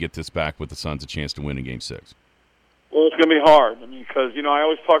one and get this back with the Suns a chance to win in Game 6? Well, it's going to be hard. I mean, because I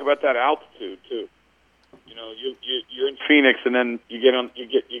always talk about that altitude too. You're in Phoenix, and then you get on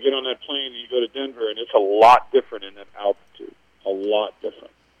that plane and you go to Denver, and it's a lot different in that altitude. A lot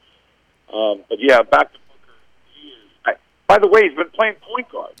different. But yeah, back to Booker. By the way, he's been playing point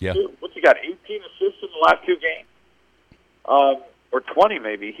guard. Yeah. Too. What's he got? 18 assists in the last two games, or 20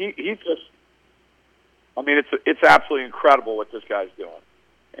 maybe. He's just. I mean, it's absolutely incredible what this guy's doing.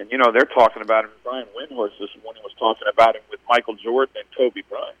 And they're talking about him. Brian Windhorst this morning was talking about him with Michael Jordan and Kobe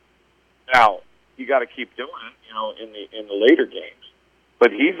Bryant. Now, you got to keep doing it, in the later games.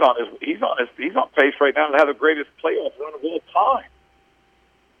 But he's on pace right now to have the greatest playoff run of all time.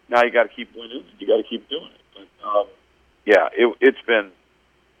 Now you got to keep winning. You got to keep doing it. But it's been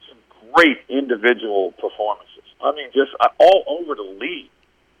some great individual performances. I mean, just all over the league.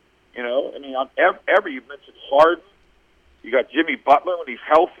 I mean, on every you mentioned Harden. You got Jimmy Butler when he's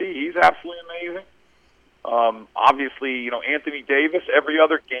healthy. He's absolutely amazing. Obviously, Anthony Davis every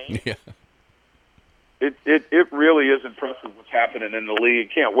other game. Yeah. It really is impressive what's happening in the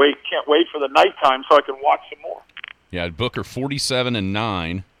league. Can't wait for the nighttime so I can watch some more. Yeah, Booker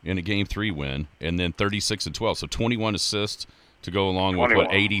 47-9 in a Game 3 win, and then 36-12. So 21 assists to go along with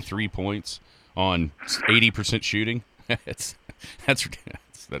 83 points on 80% shooting. That's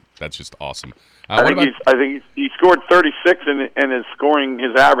just awesome. I think he scored 36, and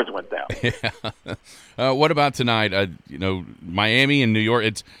his average went down. Yeah. What about tonight? Miami and New York.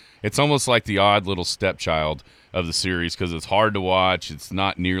 It's almost like the odd little stepchild of the series because it's hard to watch. It's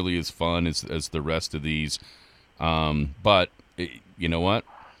not nearly as fun as the rest of these. But you know what?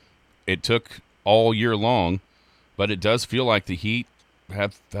 It took all year long, but it does feel like the Heat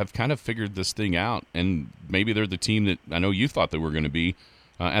have kind of figured this thing out, and maybe they're the team that I know you thought they were going to be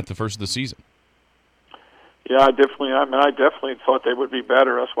at the first of the season. Yeah, I definitely thought they would be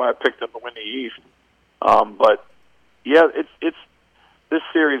better. That's why I picked them to win the East. But yeah, it's this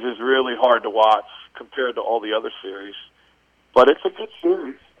series is really hard to watch compared to all the other series, but it's a good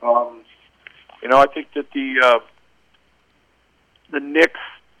series. I think that the Knicks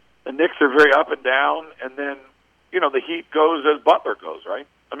are very up and down, and then the Heat goes as Butler goes, right?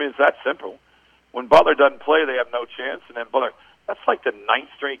 I mean, it's that simple. When Butler doesn't play, they have no chance, and then Butler. That's like the 9th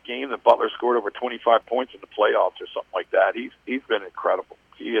straight game that Butler scored over 25 points in the playoffs or something like that. He's been incredible.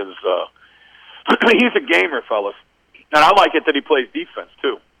 He is he's a gamer, fellas, and I like it that he plays defense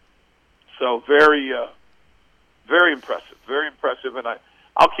too. So very impressive, and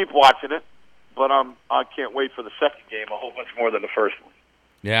I'll keep watching it, but I can't wait for the second game a whole bunch more than the first one.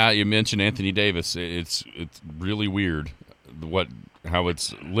 Yeah, you mentioned Anthony Davis. It's really weird how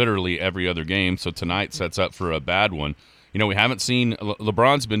it's literally every other game. So tonight sets up for a bad one. We haven't seen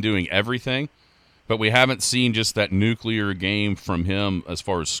LeBron's been doing everything, but we haven't seen just that nuclear game from him as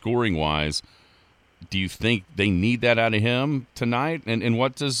far as scoring wise. Do you think they need that out of him tonight? And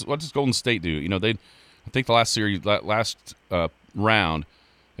what does Golden State do? I think the last round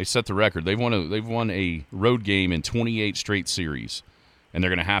they set the record. They've won a road game in 28 straight series, and they're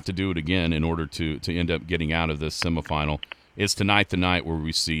going to have to do it again in order to end up getting out of this semifinal. Is tonight the night where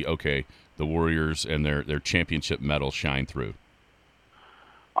we see the Warriors and their championship medal shine through?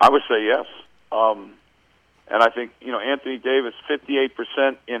 I would say yes. And I think, Anthony Davis,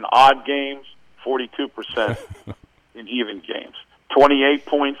 58% in odd games, 42% in even games. 28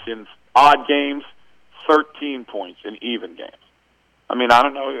 points in odd games, 13 points in even games. I mean, I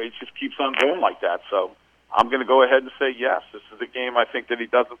don't know. It just keeps on going like that. So I'm going to go ahead and say yes. This is a game I think that he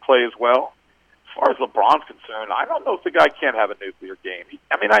doesn't play as well. As far as LeBron's concerned, I don't know if the guy can't have a nuclear game.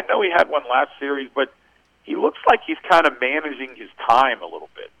 I know he had one last series, but he looks like he's kind of managing his time a little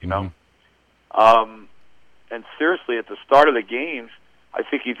bit, And seriously, at the start of the games, I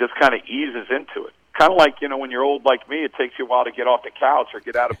think he just kind of eases into it. Kind of like, when you're old like me, it takes you a while to get off the couch or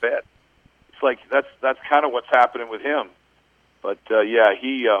get out of bed. It's like that's kind of what's happening with him. But,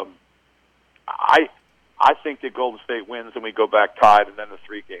 I think that Golden State wins and we go back tied and then the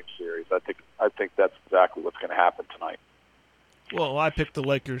 3-game series. I think that's exactly what's going to happen tonight. Well, I picked the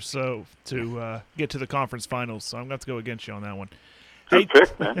Lakers to get to the conference finals, so I'm going to have to go against you on that one. Good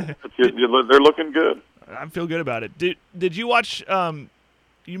pick, man. They're looking good. I feel good about it. Did you watch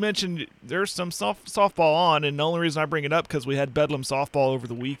you mentioned there's some softball on, and the only reason I bring it up because we had Bedlam softball over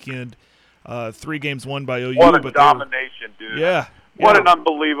the weekend. 3 games won by OU. What a domination, dude. Yeah. What an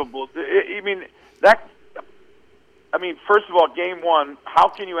unbelievable first of all, game 1, how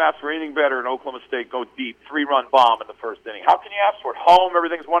can you ask for anything better in Oklahoma State go deep, 3-run bomb in the first inning? How can you ask for it? Home,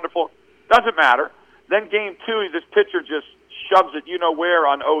 everything's wonderful. Doesn't matter. Then game 2, this pitcher just shoves it where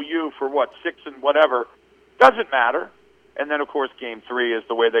on OU for 6 and whatever. Doesn't matter. And then, of course, game 3 is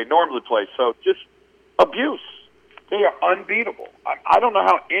the way they normally play. So just abuse. They are unbeatable. I don't know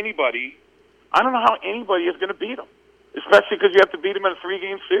how anybody is going to beat them, especially because you have to beat them in a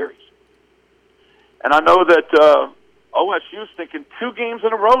 3-game series. And I know that OSU's thinking 2 games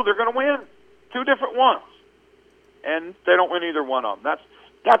in a row they're going to win, 2 different ones, and they don't win either one of them.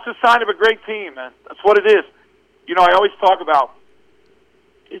 That's a sign of a great team, man. That's what it is. I always talk about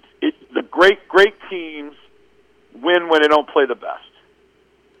it's the great teams win when they don't play the best.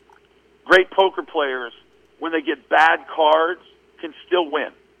 Great poker players, when they get bad cards, can still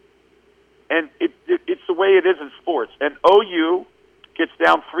win. And it's the way it is in sports. And OU gets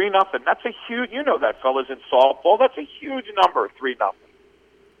down 3-0. That's a huge, that, fellas, in softball. That's a huge number, 3-0.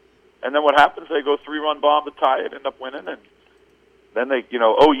 And then what happens? They go 3-run bomb to tie it, end up winning, and then they,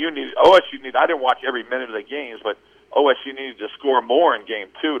 OSU needed. I didn't watch every minute of the games, but OSU needed to score more in game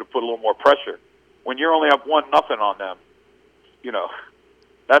 2 to put a little more pressure. When you're only up 1-0 on them,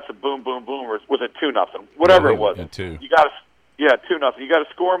 that's a boom, boom, boom. Or was it 2-0? Whatever it was. 2. 2-0. You got to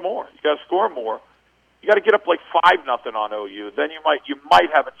score more. You got to get up like 5-0 on OU. Then you might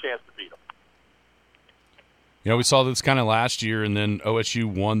have a chance to beat them. We saw this kind of last year, and then OSU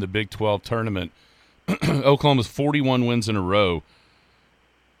won the Big 12 tournament. Oklahoma's 41 wins in a row.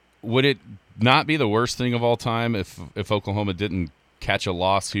 Would it not be the worst thing of all time if Oklahoma didn't catch a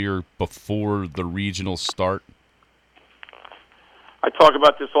loss here before the regionals start? I talk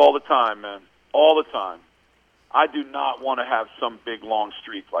about this all the time, man. All the time. I do not want to have some big, long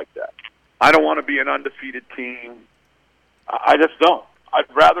streak like that. I don't want to be an undefeated team. I just don't. I'd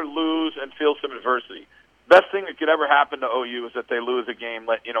rather lose and feel some adversity. Best thing that could ever happen to OU is that they lose a game,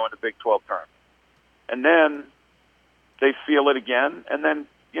 in the Big 12 tournament. And then they feel it again. And then,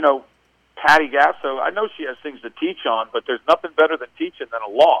 Patty Gasso, I know she has things to teach on, but there's nothing better than teaching than a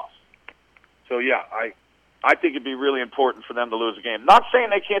loss. So, yeah, I think it'd be really important for them to lose a game. Not saying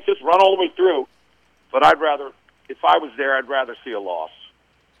they can't just run all the way through, but if I was there, I'd rather see a loss.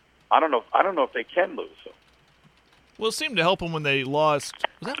 I don't know if they can lose. So. Well, it seemed to help them when they lost.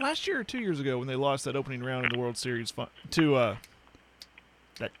 Was that last year or 2 years ago when they lost that opening round in the World Series to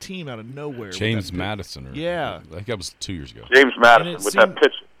that team out of nowhere? James Madison. Yeah. I think that was 2 years ago. James Madison with that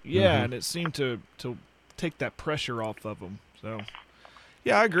pitch. Yeah, and it seemed to take that pressure off of them. So,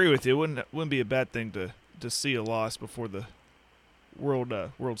 yeah, I agree with you. It wouldn't be a bad thing to see a loss before the World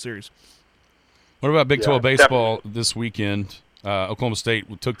Series. What about Big 12 baseball this weekend? Oklahoma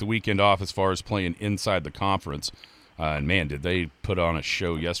State took the weekend off as far as playing inside the conference. And, man, did they put on a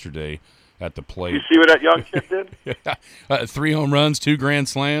show yesterday at the plate. You see what that young kid did? 3 home runs, 2 grand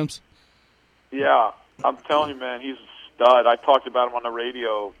slams. Yeah, I'm telling you, man, he's a stud. I talked about him on the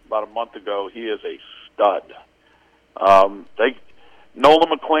radio about a month ago. He is a stud. Nolan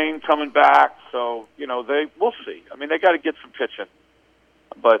McLean coming back, so, we'll see. I mean, they got to get some pitching.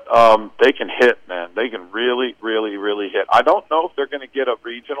 But they can hit, man. They can really, really, really hit. I don't know if they're going to get a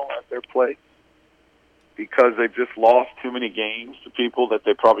regional at their place because they've just lost too many games to people that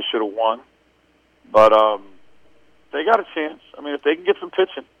they probably should have won. But they got a chance. I mean, if they can get some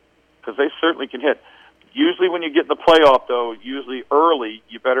pitching, because they certainly can hit. Usually when you get in the playoff, though, usually early,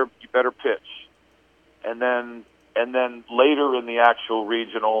 you better pitch. And then later in the actual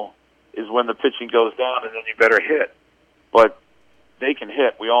regional is when the pitching goes down, and then you better hit. But they can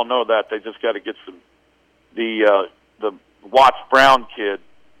hit. We all know that. They just got to get some. The Watts Brown kid,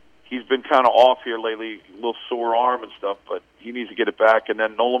 he's been kind of off here lately, a little sore arm and stuff, but he needs to get it back. And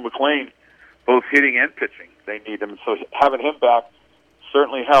then Nolan McLean, both hitting and pitching, they need him. So having him back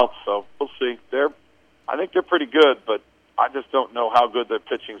certainly helps. So we'll see. I think they're pretty good, but I just don't know how good their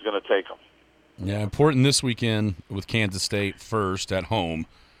pitching is going to take them. Yeah, important this weekend with Kansas State first at home.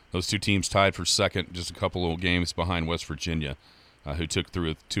 Those two teams tied for second, just a couple little games behind West Virginia, who took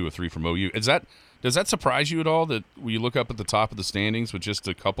through 2 or 3 from OU. Does that surprise you at all that we look up at the top of the standings with just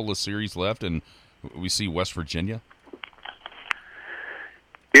a couple of series left and we see West Virginia?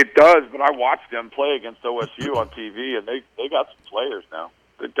 It does, but I watched them play against OSU on TV, and they got some players now.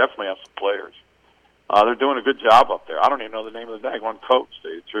 They definitely have some players. They're doing a good job up there. I don't even know the name of the daggone coach, to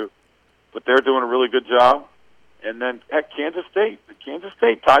tell you the truth. But they're doing a really good job. And then, heck, Kansas State. Kansas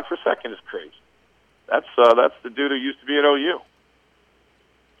State tied for second is crazy. That's the dude who used to be at OU.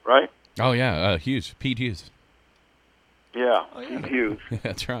 Right? Oh, yeah, Hughes. Pete Hughes. Yeah, Pete Hughes.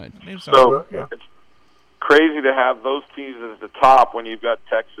 That's right. So it's crazy to have those teams at the top when you've got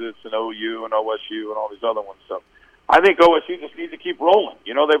Texas and OU and OSU and all these other ones. So I think OSU just needs to keep rolling.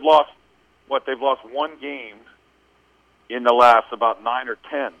 They've lost one game in the last about 9 or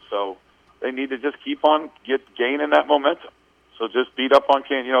 10. So they need to just keep on gaining that momentum. So just beat up on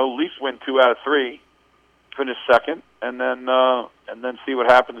Kansas. At least win 2 out of 3, finish second, and then see what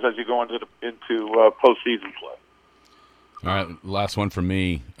happens as you go into postseason play. All right, last one from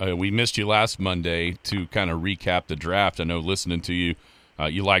me. We missed you last Monday to kind of recap the draft. I know listening to you,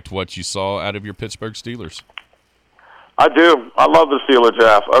 you liked what you saw out of your Pittsburgh Steelers. I do. I love the Steelers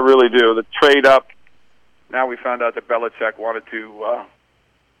draft. I really do. The trade up. Now we found out that Belichick wanted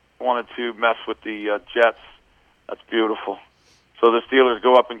to mess with the Jets. That's beautiful. So the Steelers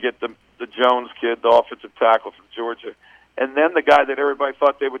go up and get the Jones kid, the offensive tackle from Georgia, and then the guy that everybody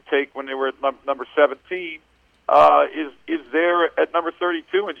thought they would take when they were at number 17 is there at number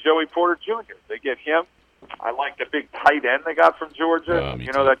 32, and Joey Porter Jr. They get him. I like the big tight end they got from Georgia.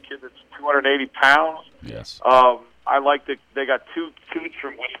 That kid that's 280 pounds. Yes. I like they got 2 kids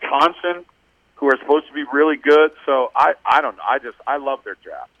from Wisconsin who are supposed to be really good. So I don't know. I love their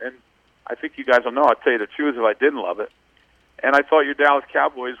draft, and I think you guys will know. I'll tell you the truth if I didn't love it. And I thought your Dallas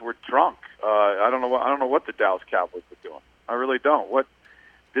Cowboys were drunk. I don't know what the Dallas Cowboys were doing. I really don't. What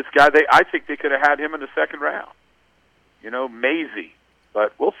this guy? I think they could have had him in the second round. Maisie.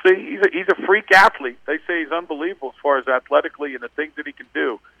 But we'll see. He's a freak athlete. They say he's unbelievable as far as athletically and the things that he can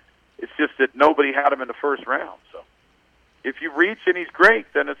do. It's just that nobody had him in the first round. So if you reach and he's great,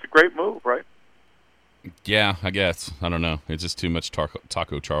 then it's a great move, right? Yeah, I guess. I don't know. It's just too much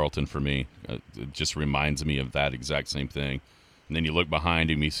Taco Charlton for me. It just reminds me of that exact same thing. And then you look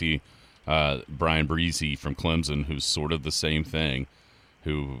behind him, you see Brian Breezy from Clemson, who's sort of the same thing,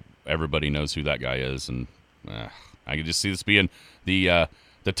 who everybody knows who that guy is. And I can just see this being the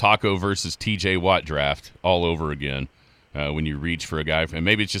Taco versus T.J. Watt draft all over again when you reach for a guy. And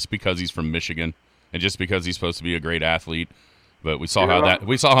maybe it's just because he's from Michigan and just because he's supposed to be a great athlete. But we saw how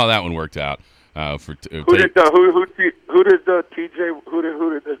that one worked out. Who took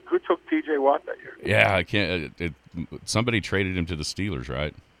T.J. Watt that year? Yeah, I can't. Somebody traded him to the Steelers,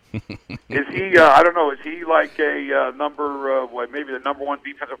 right? Is he? I don't know. Is he like a maybe the number one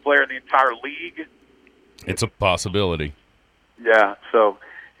defensive player in the entire league? It's a possibility. Yeah. So,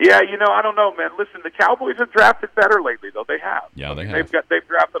 yeah, I don't know, man. Listen, the Cowboys have drafted better lately, though. They have. Yeah, they have. They've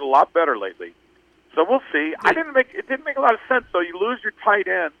drafted a lot better lately. So we'll see. It didn't make a lot of sense, though. You lose your tight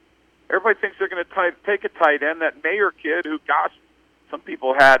end. Everybody thinks they're going to take a tight end. That Mayer kid, who, gosh, some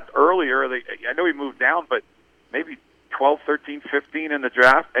people had earlier. I know he moved down, but maybe 12, 13, 15 in the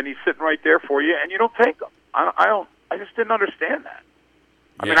draft, and he's sitting right there for you, and you don't take him. I just didn't understand that.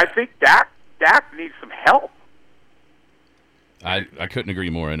 I mean, I think Dak needs some help. I couldn't agree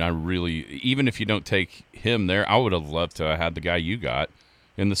more, and I really, even if you don't take him there, I would have loved to have had the guy you got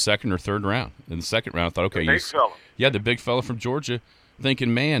in the second or third round. In the second round, I thought, okay, the big fella from Georgia.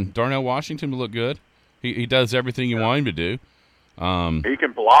 Thinking, man, Darnell Washington will look good. He does everything you want him to do. He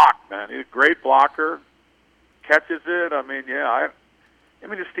can block, man. He's a great blocker. Catches it. I mean, yeah. I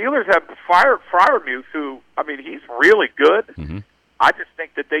mean, the Steelers have Freiermuth, who, I mean, he's really good. Mm-hmm. I just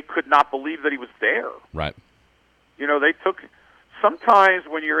think that they could not believe that he was there. Right. They took sometimes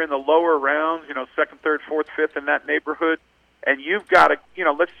when you're in the lower rounds, second, third, fourth, fifth, in that neighborhood, and you've got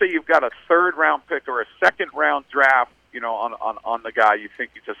let's say you've got a third round pick or a second round draft. On the guy you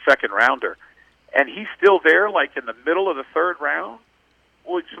think he's a second rounder, and he's still there, like in the middle of the third round.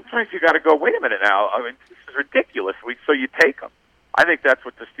 Well, sometimes you got to go, wait a minute now. I mean, this is ridiculous. So you take him. I think that's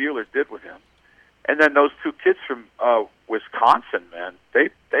what the Steelers did with him. And then those two kids from Wisconsin, man,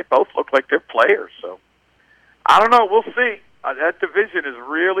 they both look like they're players. So I don't know. We'll see. That division is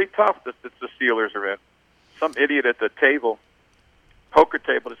really tough that the Steelers are in. Some idiot at the poker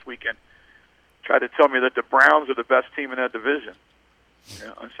table this weekend, tried to tell me that the Browns are the best team in that division.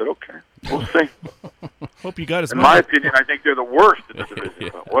 Yeah, I said, okay, we'll see. Hope you got his In my opinion, I think they're the worst in the division,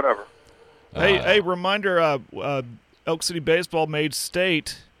 but whatever. Hey, reminder, Elk City Baseball made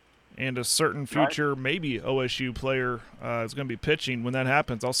state, and a certain future, maybe OSU player is going to be pitching. When that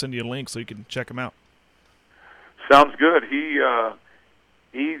happens, I'll send you a link so you can check him out. Sounds good.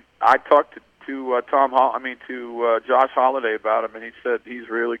 I talked to Josh Holliday about him, and he said he's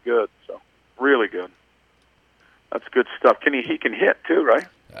really good, so. Really good. That's good stuff. He can hit too, right?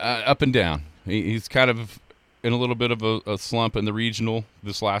 Up and down. He's kind of in a little bit of a slump in the regional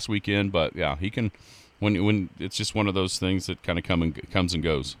this last weekend, but yeah, he can. When it's just one of those things that kind of comes and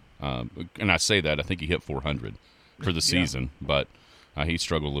goes. And I say that I think he hit 400 for the season, but he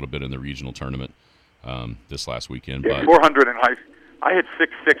struggled a little bit in the regional tournament this last weekend. Yeah, but 400 in high. I hit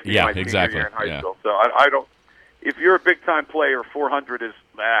 660. Yeah, my exactly. Year in high school, so I don't. If you're a big time player, 400 is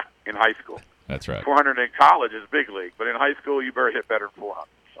in high school. That's right. 400 in college is big league, but in high school, you better hit better than 400.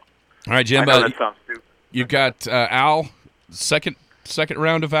 So. All right, Jim. I know that sounds stupid. You've got Al, second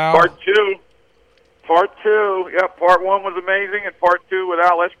round of Al. Part two. Yeah, part one was amazing, and part two with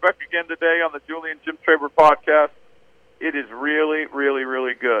Al Eschbeck again today on the Julie and Jim Traber podcast. It is really, really,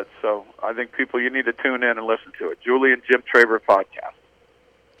 really good. So I think you need to tune in and listen to it. Julie and Jim Traber podcast.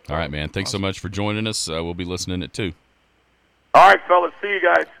 All right, man. Thanks so much for joining us. We'll be listening it too. All right, fellas. See you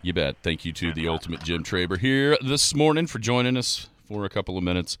guys. You bet. Thank you to the Ultimate Jim Traber here this morning for joining us for a couple of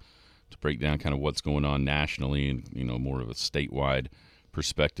minutes to break down kind of what's going on nationally and, more of a statewide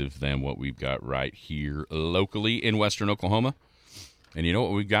perspective than what we've got right here locally in Western Oklahoma. And you know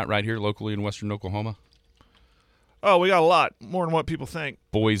what we've got right here locally in Western Oklahoma? Oh, we got a lot. More than what people think.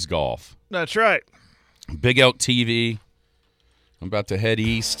 Boys golf. That's right. Big Elk TV. I'm about to head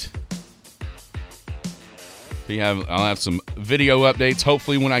east. I'll have some video updates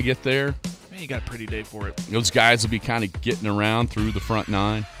hopefully when I get there. Man, you got a pretty day for it. Those guys will be kind of getting around through the front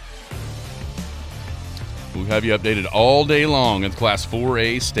nine. We'll have you updated all day long at the Class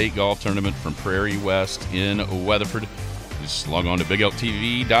 4A State Golf Tournament from Prairie West in Weatherford. Just log on to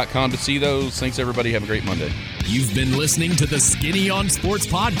BigElkTV.com to see those. Thanks, everybody. Have a great Monday. You've been listening to the Skinny on Sports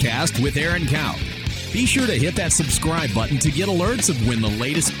podcast with Aaron Cow. Be sure to hit that subscribe button to get alerts of when the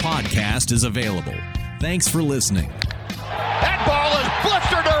latest podcast is available. Thanks for listening. That ball is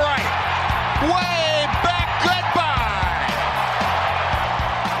blistered to right. Way